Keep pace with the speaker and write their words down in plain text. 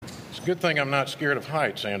a good thing I'm not scared of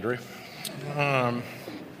heights, Andrew. I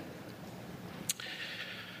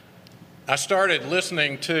started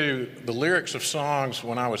listening to the lyrics of songs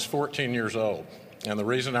when I was 14 years old. And the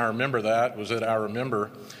reason I remember that was that I remember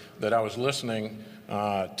that I was listening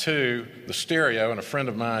to the stereo in a friend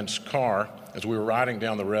of mine's car as we were riding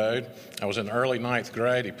down the road. I was in early ninth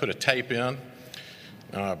grade. He put a tape in.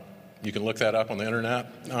 You can look that up on the internet.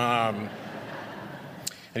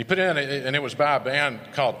 And he put it in, and it was by a band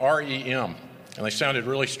called REM. And they sounded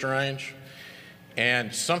really strange.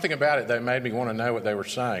 And something about it that made me want to know what they were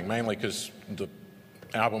saying, mainly because the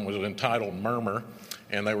album was entitled Murmur,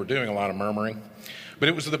 and they were doing a lot of murmuring. But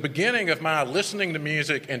it was the beginning of my listening to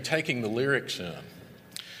music and taking the lyrics in.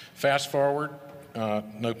 Fast forward,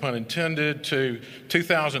 no pun intended, to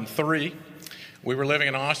 2003. We were living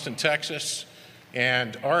in Austin, Texas,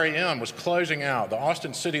 and REM was closing out the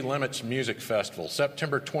Austin City Limits Music Festival,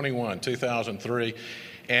 September 21, 2003.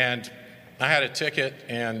 And I had a ticket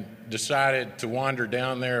and decided to wander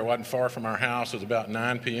down there. It wasn't far from our house. It was about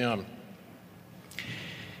 9 p.m.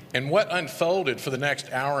 And what unfolded for the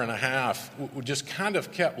next hour and a half just kind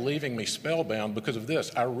of kept leaving me spellbound because of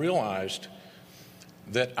this. I realized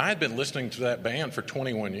that I'd been listening to that band for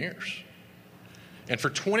 21 years. And for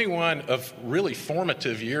 21 of really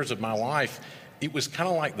formative years of my life, it was kind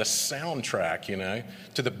of like the soundtrack,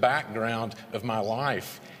 to the background of my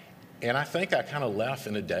life. And I think I kind of left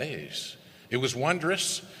in a daze. It was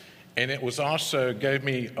wondrous, and it was also gave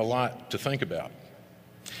me a lot to think about.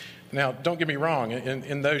 Now, don't get me wrong.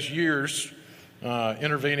 In those years,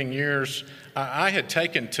 intervening years, I had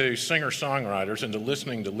taken to singer-songwriters and to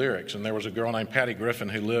listening to lyrics. And there was a girl named Patty Griffin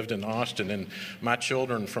who lived in Austin. And my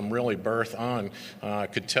children from really birth on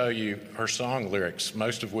could tell you her song lyrics,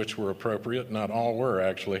 most of which were appropriate. Not all were,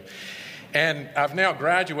 actually. And I've now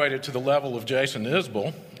graduated to the level of Jason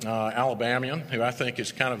Isbell, Alabamian, who I think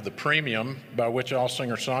is kind of the premium by which all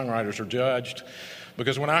singer-songwriters are judged.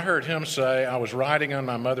 Because when I heard him say, I was riding on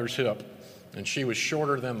my mother's hip, and she was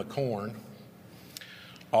shorter than the corn,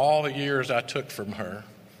 all the years I took from her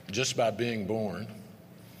just by being born,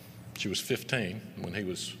 she was 15 when he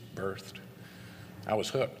was birthed, I was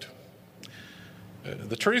hooked.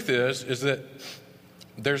 The truth is that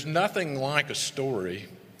there's nothing like a story,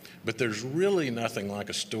 but there's really nothing like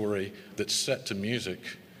a story that's set to music,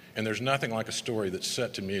 and there's nothing like a story that's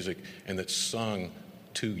set to music and that's sung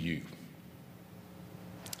to you.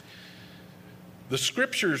 The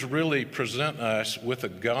scriptures really present us with a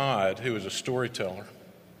God who is a storyteller.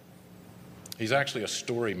 He's actually a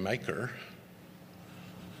story maker,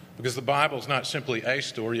 because the Bible is not simply a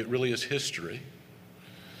story, it really is history.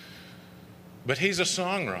 But he's a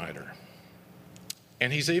songwriter,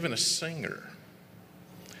 and he's even a singer.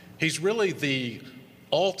 He's really the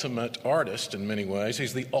ultimate artist in many ways.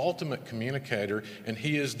 He's the ultimate communicator, and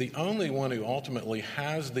he is the only one who ultimately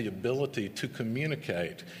has the ability to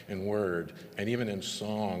communicate in word and even in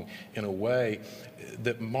song in a way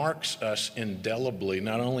that marks us indelibly,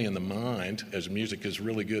 not only in the mind, as music is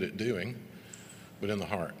really good at doing, but in the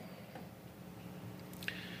heart.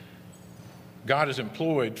 God has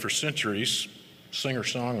employed for centuries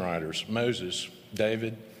singer-songwriters: Moses,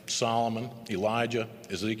 David, Solomon, Elijah,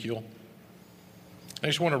 Ezekiel. I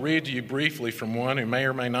just want to read to you briefly from one who may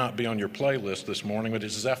or may not be on your playlist this morning, but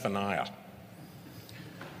it's Zephaniah.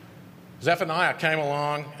 Zephaniah came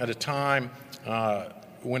along at a time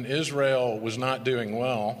when Israel was not doing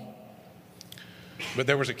well, but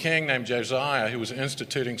there was a king named Josiah who was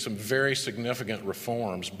instituting some very significant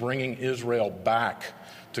reforms, bringing Israel back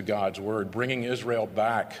to God's word, bringing Israel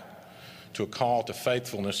back to a call to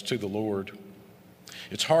faithfulness to the Lord.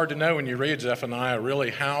 It's hard to know when you read Zephaniah really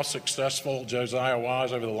how successful Josiah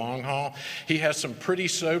was over the long haul. He has some pretty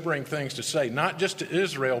sobering things to say, not just to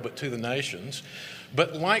Israel, but to the nations.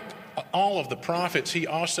 But like all of the prophets, he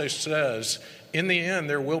also says, in the end,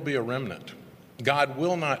 there will be a remnant. God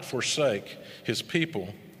will not forsake his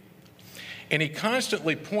people. And he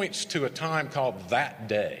constantly points to a time called that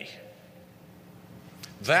day.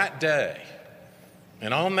 That day.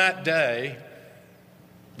 And on that day,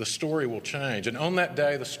 the story will change. And on that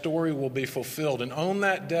day, the story will be fulfilled. And on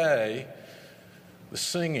that day, the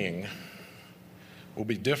singing will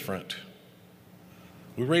be different.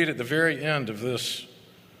 We read at the very end of this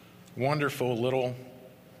wonderful little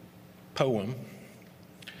poem,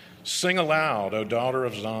 "Sing aloud, O daughter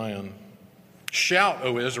of Zion. Shout,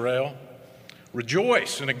 O Israel.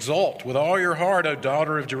 Rejoice and exult with all your heart, O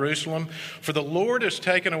daughter of Jerusalem, for the Lord has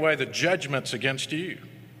taken away the judgments against you.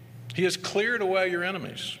 He has cleared away your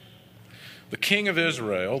enemies. The King of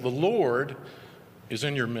Israel, the Lord, is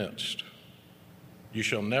in your midst. You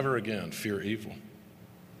shall never again fear evil."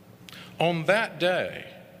 On that day,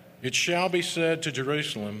 It shall be said to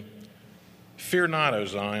Jerusalem, fear not, O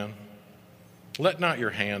Zion. Let not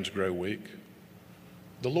your hands grow weak.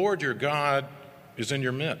 The Lord your God is in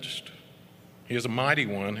your midst. He is a mighty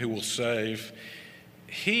one who will save.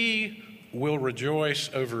 He will rejoice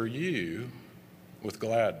over you with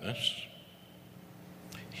gladness.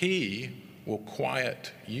 He will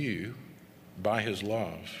quiet you by his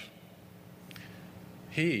love.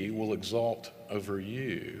 He will exult over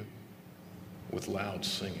you with loud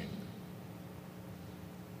singing.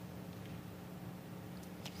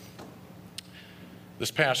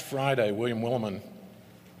 This past Friday, William Willimon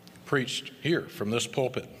preached here from this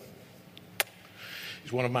pulpit.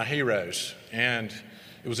 He's one of my heroes, and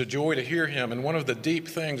it was a joy to hear him. And one of the deep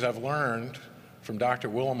things I've learned from Dr.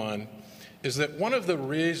 Willimon is that one of the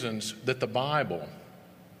reasons that the Bible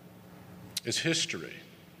is history,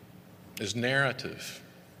 is narrative,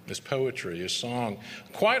 is poetry, is song,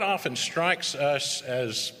 quite often strikes us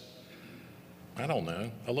as, I don't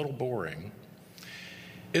know, a little boring,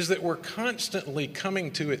 is that we're constantly coming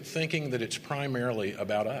to it thinking that it's primarily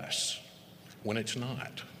about us, when it's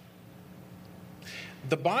not.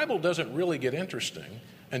 The Bible doesn't really get interesting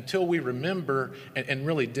until we remember and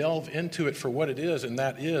really delve into it for what it is, and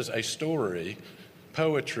that is a story,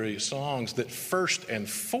 poetry, songs that first and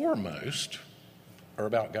foremost are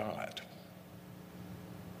about God.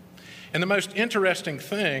 And the most interesting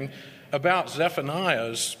thing about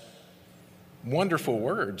Zephaniah's wonderful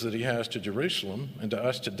words that he has to Jerusalem and to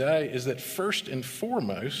us today is that first and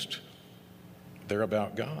foremost, they're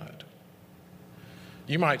about God.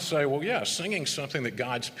 You might say, well, yeah, singing's something that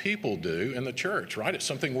God's people do in the church, right? It's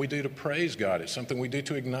something we do to praise God. It's something we do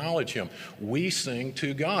to acknowledge him. We sing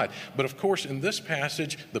to God. But of course, in this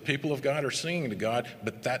passage, the people of God are singing to God,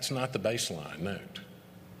 but that's not the baseline note.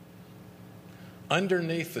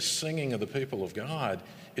 Underneath the singing of the people of God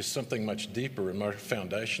is something much deeper and more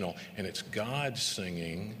foundational, and it's God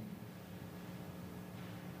singing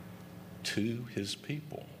to his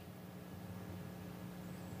people.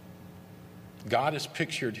 God is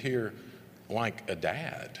pictured here like a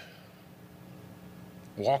dad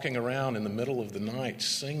walking around in the middle of the night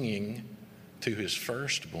singing to his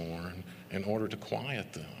firstborn in order to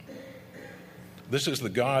quiet them. This is the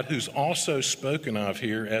God who's also spoken of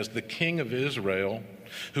here as the King of Israel,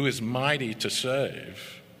 who is mighty to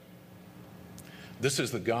save. This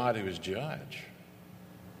is the God who is judge.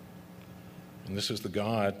 And this is the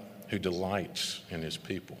God who delights in his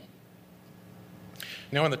people.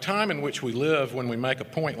 Now, in the time in which we live, when we make a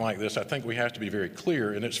point like this, I think we have to be very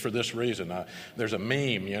clear, and it's for this reason. There's a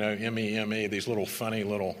meme, M-E-M-E, these little funny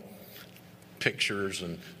little pictures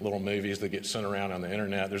and little movies that get sent around on the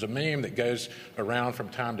internet. There's a meme that goes around from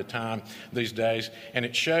time to time these days, and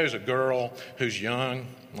it shows a girl who's young,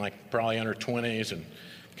 like probably in her 20s, and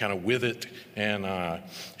kind of with it, and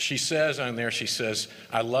she says on there,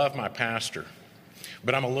 I love my pastor,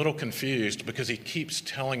 but I'm a little confused because he keeps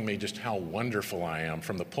telling me just how wonderful I am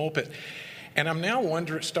from the pulpit, and I'm now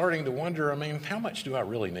starting to wonder, how much do I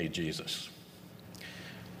really need Jesus?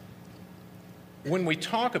 When we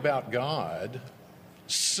talk about God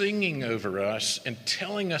singing over us and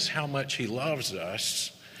telling us how much he loves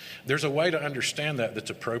us, there's a way to understand that that's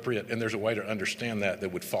appropriate, and there's a way to understand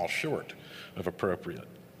that would fall short of appropriate.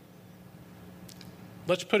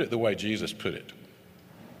 Let's put it the way Jesus put it.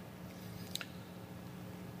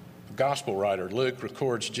 The gospel writer Luke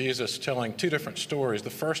records Jesus telling two different stories. The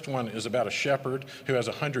first one is about a shepherd who has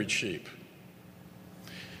 100 sheep.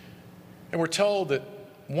 And we're told that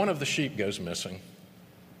one of the sheep goes missing.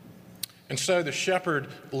 And so the shepherd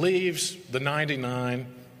leaves the 99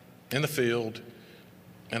 in the field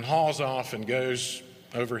and hauls off and goes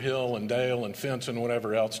over hill and dale and fence and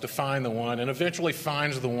whatever else to find the one, and eventually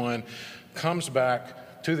finds the one, comes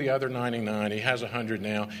back to the other 99. He has 100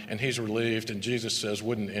 now, and he's relieved, and Jesus says,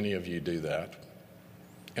 wouldn't any of you do that?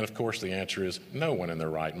 And of course the answer is no one in their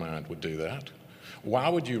right mind would do that. Why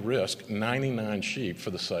would you risk 99 sheep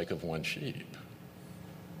for the sake of one sheep?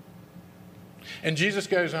 And Jesus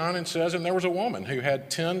goes on and says, and there was a woman who had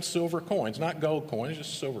 10 silver coins, not gold coins,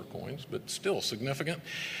 just silver coins, but still significant.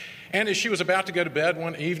 And as she was about to go to bed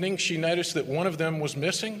one evening, she noticed that one of them was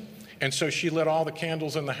missing. And so she lit all the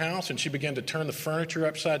candles in the house, and she began to turn the furniture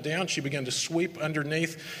upside down. She began to sweep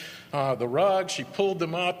underneath the rug. She pulled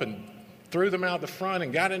them up and threw them out the front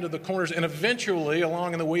and got into the corners. And eventually,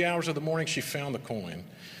 along in the wee hours of the morning, she found the coin.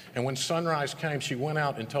 And when sunrise came, she went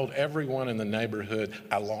out and told everyone in the neighborhood,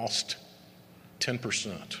 I lost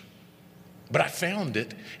 10%. But I found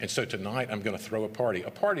it, and so tonight I'm going to throw a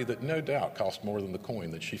party that no doubt cost more than the coin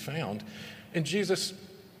that she found. And Jesus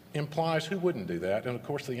implies who wouldn't do that? And of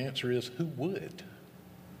course the answer is who would?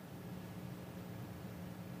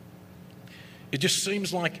 It just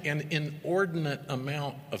seems like an inordinate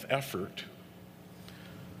amount of effort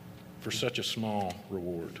for such a small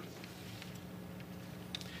reward.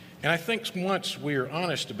 And I think once we are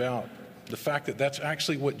honest about the fact that that's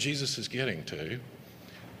actually what Jesus is getting to,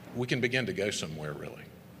 we can begin to go somewhere, really.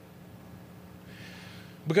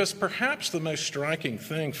 Because perhaps the most striking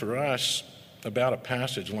thing for us about a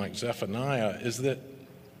passage like Zephaniah is that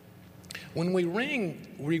when we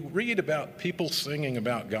read about people singing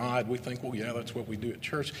about God, we think, well, yeah, that's what we do at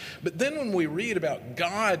church. But then when we read about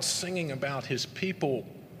God singing about his people,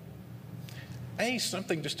 A,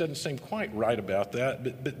 something just doesn't seem quite right about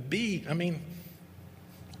that. But B, I mean,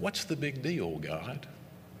 what's the big deal, God?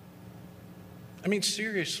 I mean,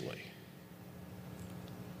 seriously.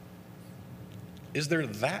 Is there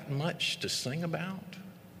that much to sing about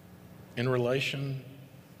in relation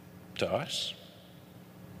to us?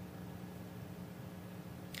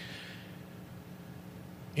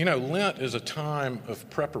 You know, Lent is a time of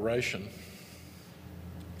preparation,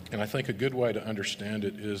 and I think a good way to understand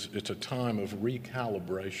it is it's a time of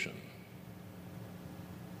recalibration.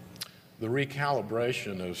 The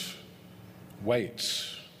recalibration of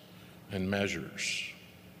weights and measures,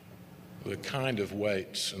 the kind of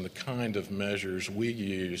weights and the kind of measures we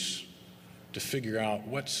use to figure out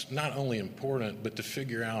what's not only important, but to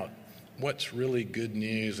figure out what's really good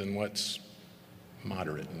news and what's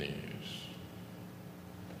moderate news.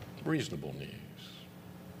 Reasonable news,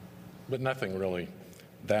 but nothing really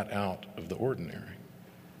that out of the ordinary.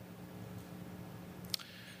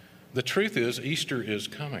 The truth is, Easter is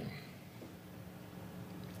coming,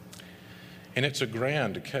 and it's a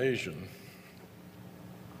grand occasion.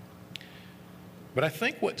 But I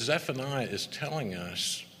think what Zephaniah is telling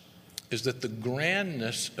us is that the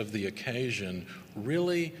grandness of the occasion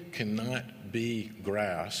really cannot be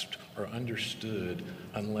grasped or understood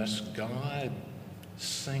unless God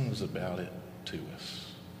sings about it to us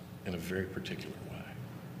in a very particular way.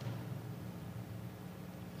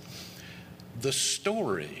 The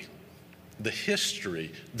story, the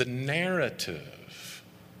history, the narrative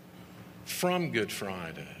from Good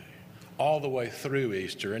Friday all the way through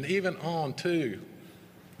Easter and even on to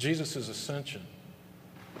Jesus' ascension,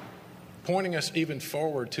 pointing us even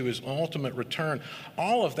forward to his ultimate return,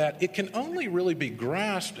 all of that, it can only really be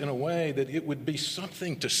grasped in a way that it would be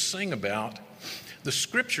something to sing about. The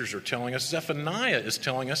scriptures are telling us, Zephaniah is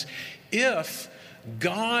telling us, if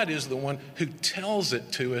God is the one who tells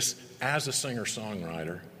it to us as a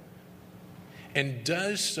singer-songwriter and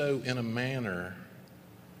does so in a manner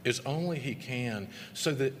as only he can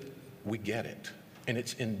so that we get it and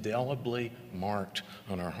it's indelibly marked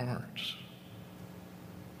on our hearts.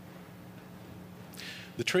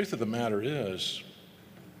 The truth of the matter is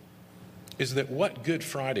that what Good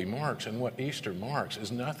Friday marks and what Easter marks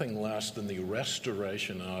is nothing less than the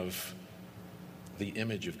restoration of the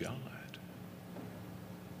image of God.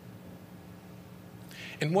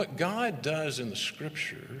 And what God does in the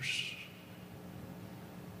Scriptures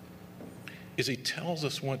is he tells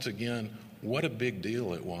us once again what a big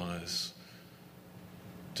deal it was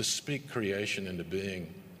to speak creation into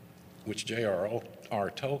being, which J.R.R.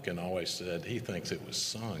 Tolkien always said he thinks it was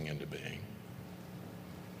sung into being.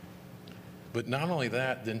 But not only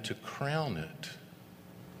that, then to crown it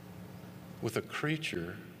with a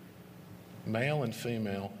creature, male and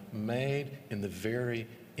female, made in the very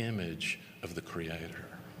image of the Creator.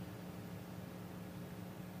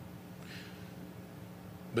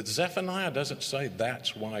 But Zephaniah doesn't say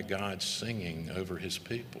that's why God's singing over his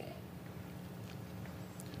people.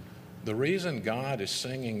 The reason God is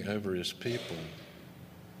singing over his people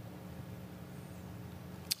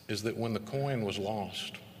is that when the coin was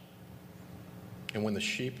lost, and when the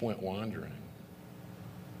sheep went wandering,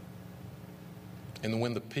 and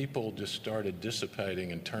when the people just started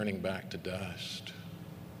dissipating and turning back to dust,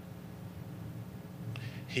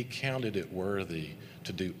 he counted it worthy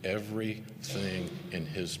to do everything in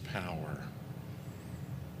his power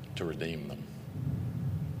to redeem them.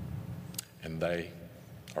 And they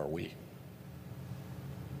are we.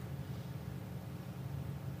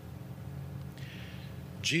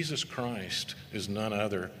 Jesus Christ is none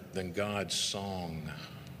other than God's song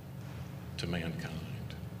to mankind.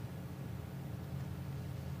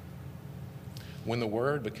 When the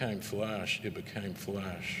Word became flesh, it became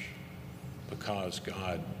flesh because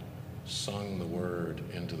God sung the Word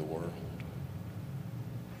into the world.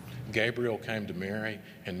 Gabriel came to Mary,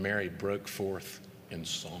 and Mary broke forth in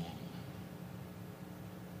song.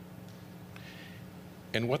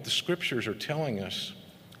 And what the Scriptures are telling us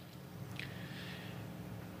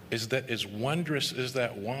is that as wondrous as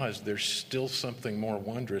that was, there's still something more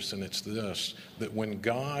wondrous, and it's this, that when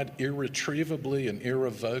God irretrievably and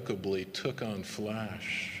irrevocably took on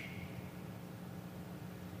flesh,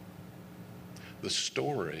 the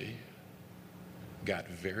story got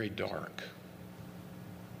very dark.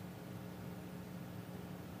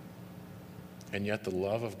 And yet the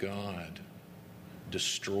love of God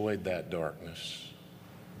destroyed that darkness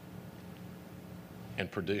and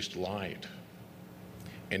produced light.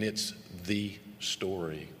 And it's the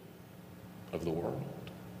story of the world.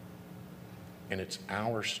 And it's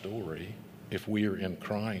our story if we are in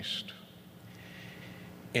Christ.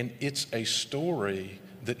 And it's a story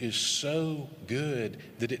that is so good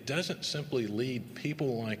that it doesn't simply lead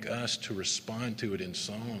people like us to respond to it in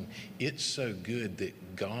song. It's so good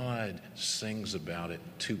that God sings about it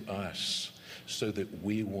to us so that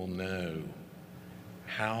we will know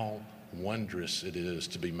how wondrous it is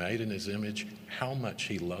to be made in his image, how much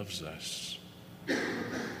he loves us,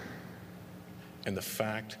 and the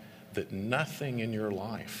fact that nothing in your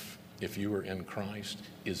life, if you are in Christ,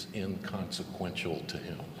 is inconsequential to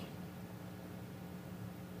him.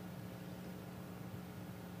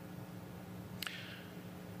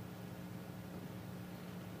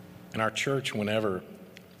 In our church, whenever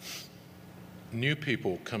new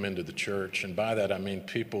people come into the church, and by that I mean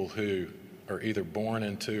people who are either born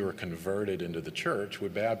into or converted into the church, we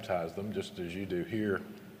baptize them just as you do here.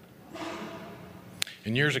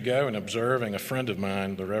 And years ago, in observing a friend of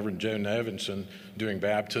mine, the Reverend Joe Novenson, doing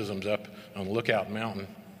baptisms up on Lookout Mountain,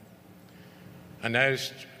 I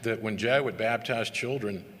noticed that when Joe would baptize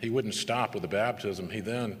children, he wouldn't stop with the baptism. He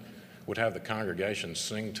then would have the congregation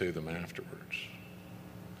sing to them afterwards.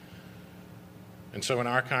 And so in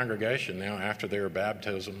our congregation now, after their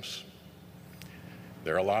baptisms,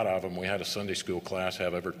 there are a lot of them. We had a Sunday school class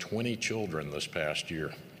have over 20 children this past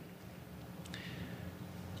year.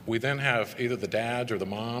 We then have either the dads or the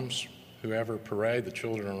moms, whoever, parade the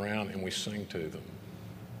children around and we sing to them.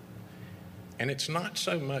 And it's not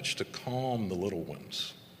so much to calm the little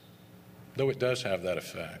ones, though it does have that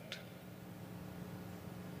effect.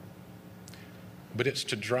 But it's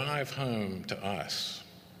to drive home to us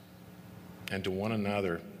and to one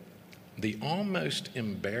another the almost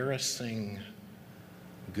embarrassing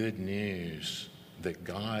good news that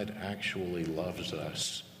God actually loves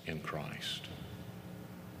us in Christ.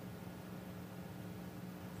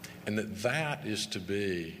 And that is to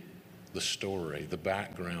be the story, the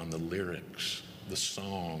background, the lyrics, the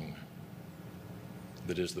song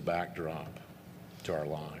that is the backdrop to our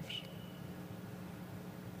lives.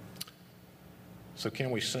 So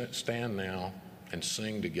can we stand now and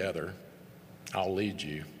sing together? I'll lead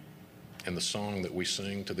you in the song that we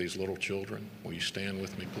sing to these little children. Will you stand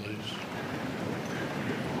with me, please?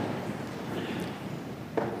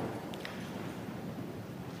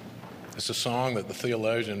 It's a song that the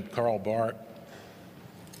theologian Karl Barth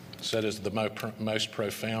said is the most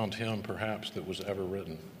profound hymn, perhaps, that was ever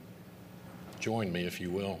written. Join me, if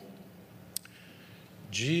you will.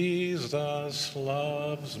 Jesus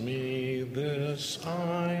loves me, this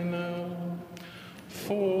I know,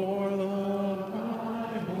 for the